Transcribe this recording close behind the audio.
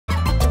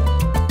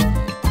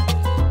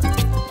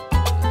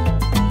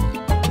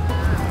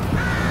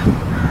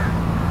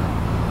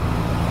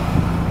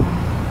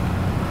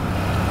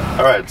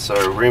Alright,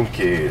 so room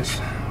keys.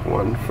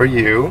 One for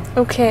you.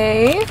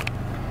 Okay.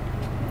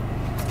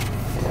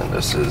 And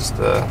this is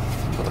the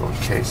little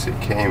case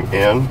it came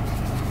in.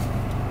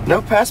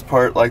 No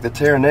passport like the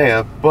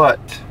Terranea, but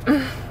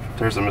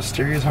there's a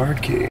mysterious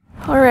hard key.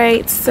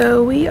 Alright,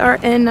 so we are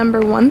in number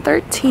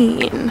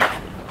 113.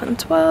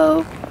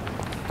 112.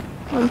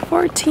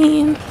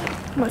 114.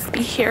 Must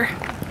be here.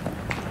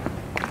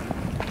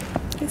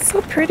 It's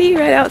so pretty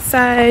right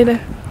outside.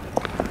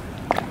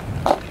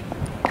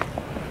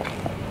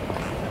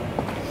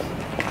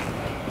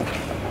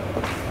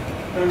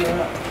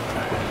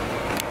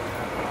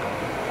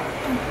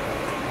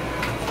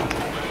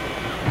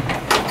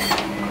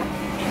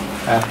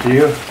 After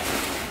you.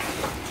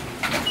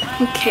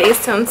 Okay,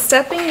 so I'm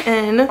stepping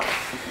in.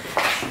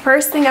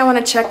 First thing I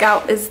want to check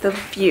out is the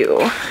view.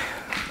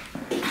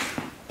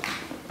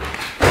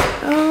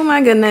 Oh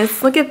my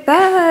goodness, look at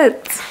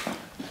that.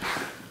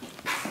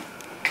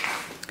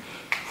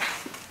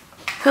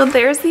 So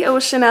there's the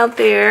ocean out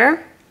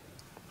there.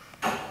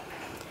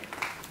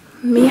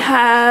 We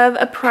have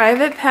a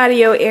private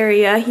patio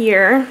area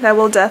here that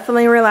will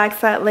definitely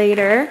relax at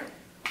later.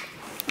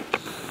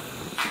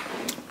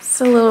 It's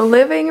a little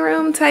living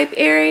room type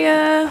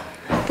area.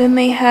 Then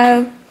they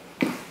have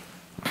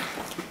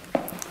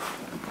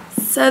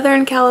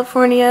Southern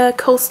California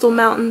coastal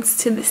mountains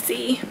to the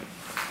sea.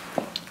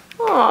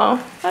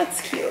 Oh,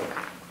 that's cute.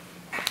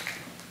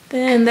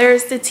 Then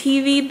there's the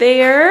TV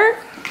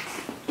there.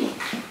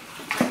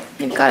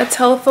 You've got a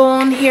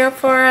telephone here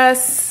for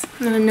us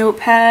and a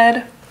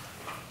notepad.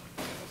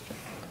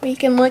 We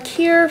can look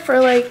here for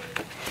like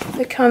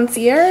the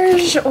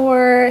concierge,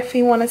 or if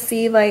you want to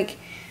see like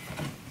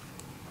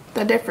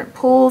the different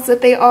pools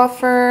that they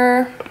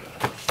offer.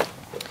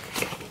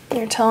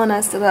 They're telling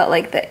us about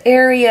like the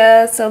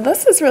area, so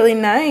this is really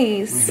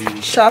nice.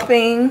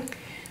 Shopping.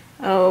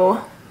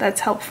 Oh,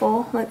 that's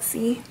helpful. Let's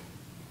see.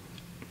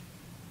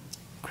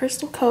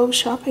 Crystal Cove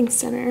Shopping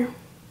Center.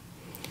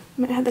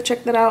 I might have to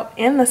check that out,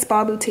 and the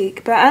spa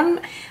boutique, but I'm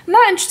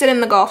not interested in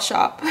the golf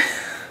shop.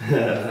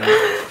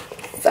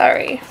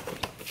 Sorry.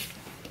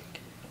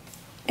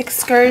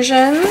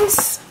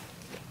 Excursions.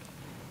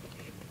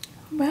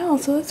 Wow,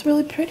 so that's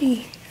really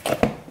pretty.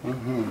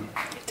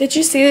 Did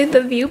you see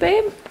the view,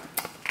 babe?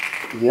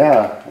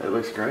 Yeah, it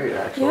looks great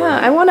actually.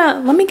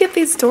 Yeah, let me get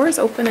these doors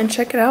open and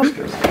check it out.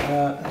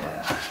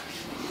 Yeah.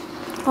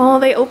 Oh,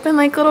 they open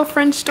like little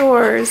French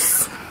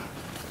doors.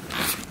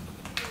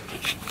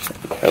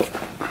 Oh.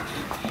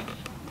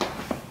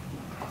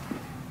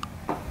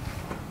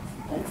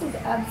 This is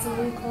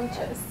absolutely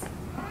gorgeous.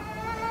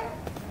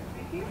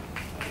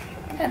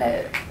 Kind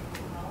of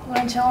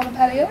want to chill on the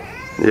patio?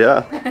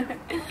 Yeah.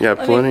 Yeah,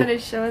 plenty. Let me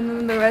finish showing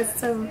them the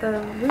rest of the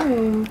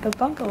room, the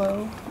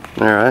bungalow.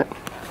 Alright.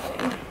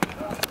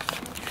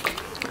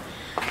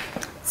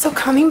 So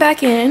coming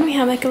back in, we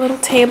have like a little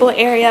table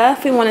area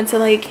if we wanted to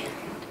like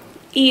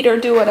eat or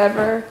do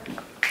whatever.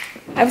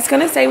 I was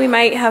gonna say we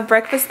might have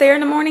breakfast there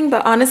in the morning,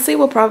 but honestly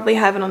we'll probably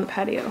have it on the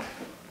patio.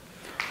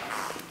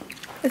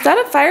 Is that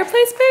a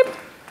fireplace, babe?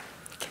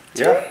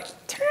 Yeah.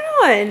 Turn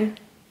it on.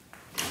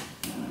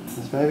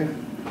 This baby?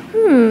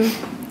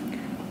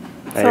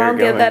 So I'll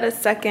give that a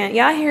second.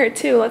 Yeah, I hear it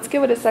too. Let's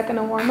give it a second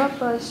to warm up.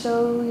 I'll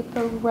show you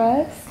the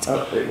rest.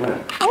 Oh, it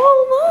went.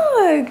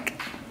 Oh, look.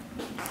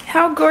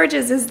 How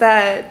gorgeous is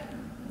that?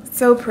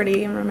 So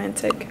pretty and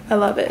romantic. I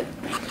love it.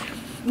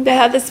 They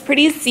have this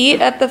pretty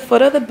seat at the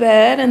foot of the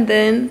bed, and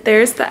then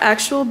there's the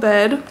actual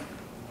bed.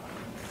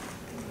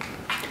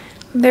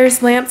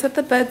 There's lamps at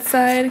the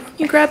bedside. Can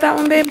you grab that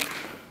one, babe?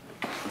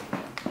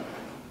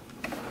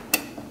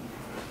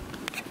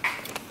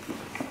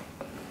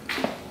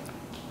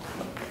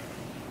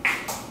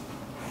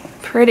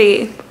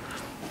 Pretty.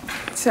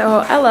 So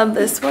I love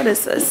this. What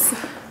is this?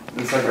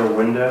 It's like a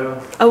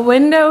window. A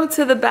window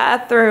to the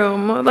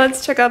bathroom.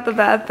 Let's check out the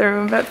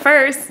bathroom. But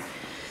first,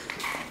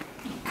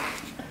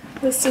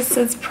 this just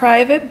says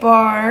private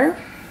bar.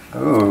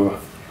 Oh.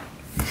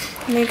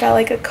 And they got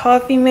like a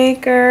coffee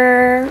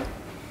maker,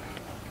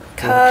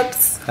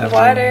 cups,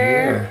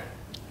 water,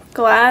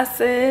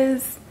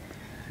 glasses.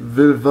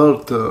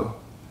 Vivolto.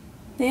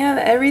 They have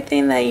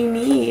everything that you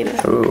need.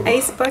 Ooh.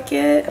 Ice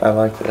bucket. I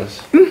like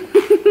this.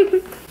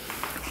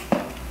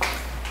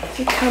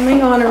 So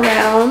coming on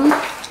around.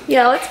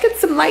 Yeah, let's get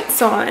some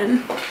lights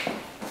on.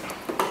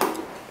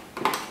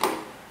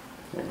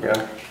 There you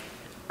go.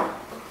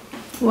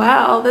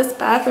 Wow, this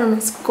bathroom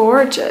is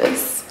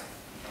gorgeous.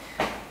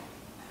 It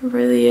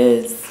really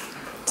is.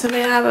 So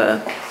they have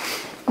a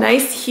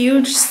nice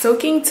huge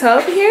soaking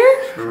tub here.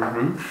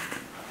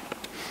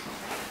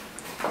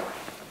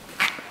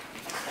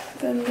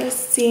 Then the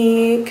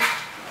sink.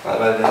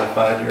 I've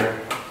identified your...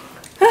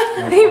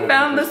 He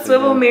found the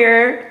swivel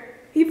mirror.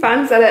 He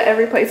finds that at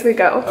every place we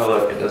go. Oh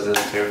look, it does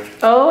this too.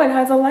 Oh, it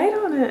has a light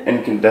on it.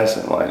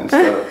 Incandescent light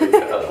instead of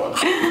the other one.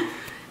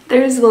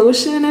 There's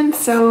lotion and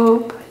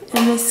soap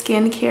and the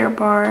skincare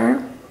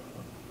bar.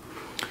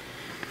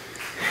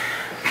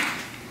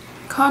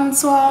 Cotton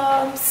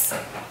swabs.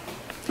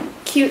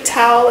 Cute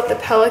towel with the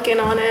pelican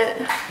on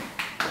it.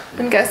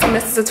 I'm guessing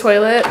this is a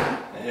toilet.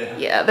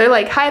 Yeah, they're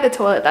like, hi, the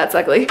toilet, that's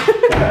ugly.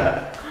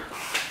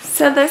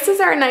 So this is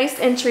our nice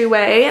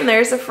entryway, and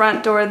there's a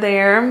front door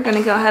there. I'm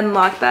gonna go ahead and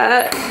lock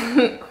that.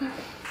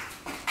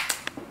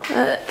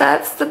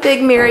 That's the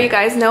big mirror. You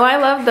guys know I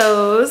love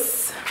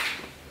those.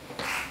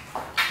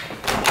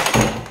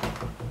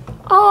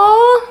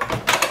 Oh,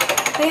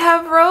 they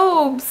have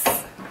robes.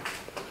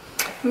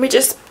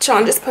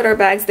 Sean just put our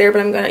bags there,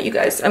 but I'm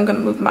gonna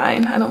move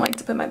mine. I don't like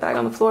to put my bag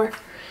on the floor.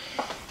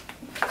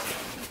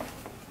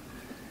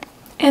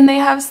 And they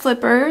have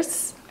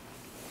slippers.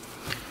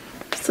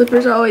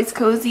 Slippers are always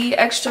cozy.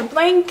 Extra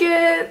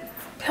blanket,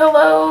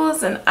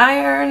 pillows, and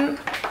iron.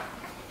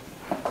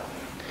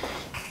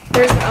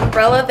 There's an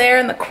umbrella there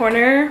in the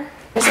corner.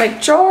 There's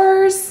like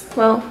drawers.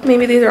 Well,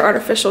 maybe these are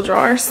artificial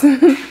drawers.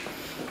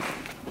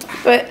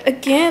 But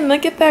again,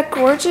 look at that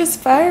gorgeous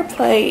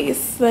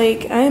fireplace.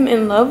 Like, I'm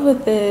in love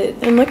with it.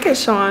 And look at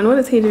Sean. What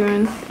is he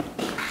doing?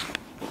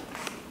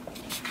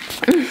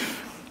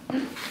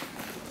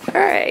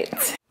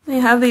 Alright. They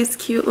have these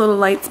cute little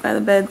lights by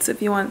the bed, so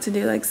if you want to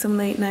do like some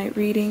late night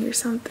reading or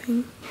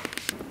something.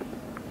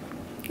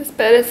 This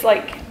bed is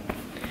like,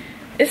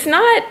 it's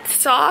not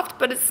soft,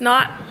 but it's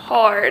not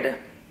hard.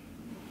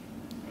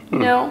 You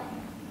know?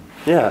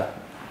 Yeah.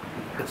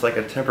 It's like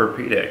a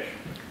Tempur-Pedic.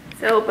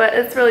 So, but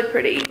it's really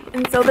pretty.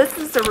 And so this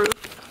is the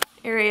roof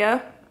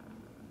area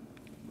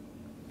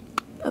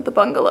of the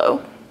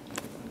bungalow.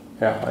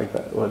 Yeah, I like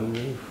that wooden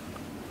roof.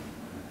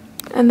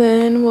 And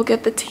then we'll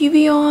get the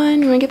TV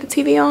on. You wanna get the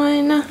TV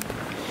on?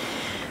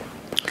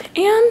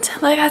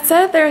 And like I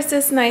said, there's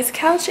this nice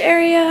couch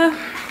area.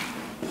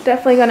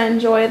 Definitely gonna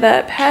enjoy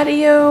that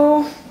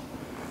patio.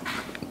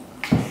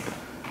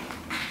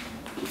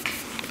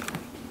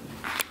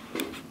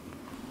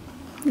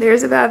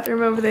 There's a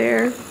bathroom over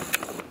there.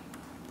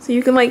 So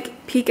you can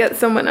like peek at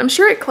someone. I'm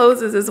sure it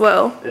closes as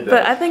well.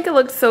 But I think it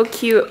looks so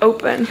cute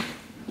open.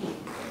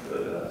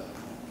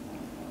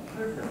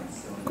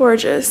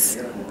 Gorgeous.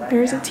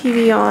 There's a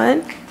TV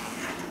on.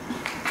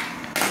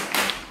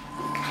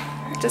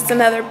 Just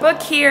another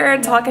book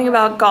here talking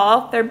about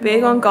golf. They're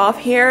big on golf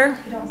here.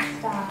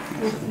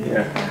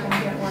 Yeah.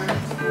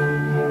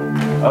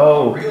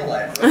 Oh.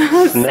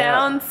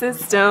 Sound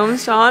system.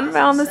 Sean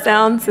found the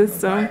sound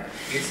system.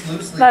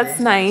 That's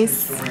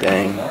nice.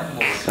 Dang,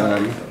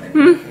 son.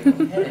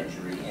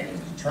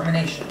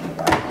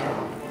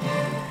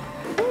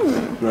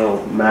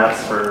 Little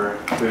mats for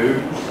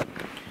food.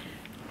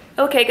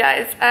 Okay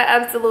guys, I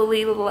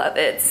absolutely love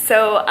it.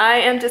 So I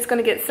am just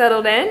gonna get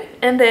settled in,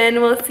 and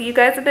then we'll see you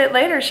guys a bit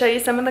later, show you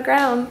some of the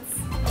grounds.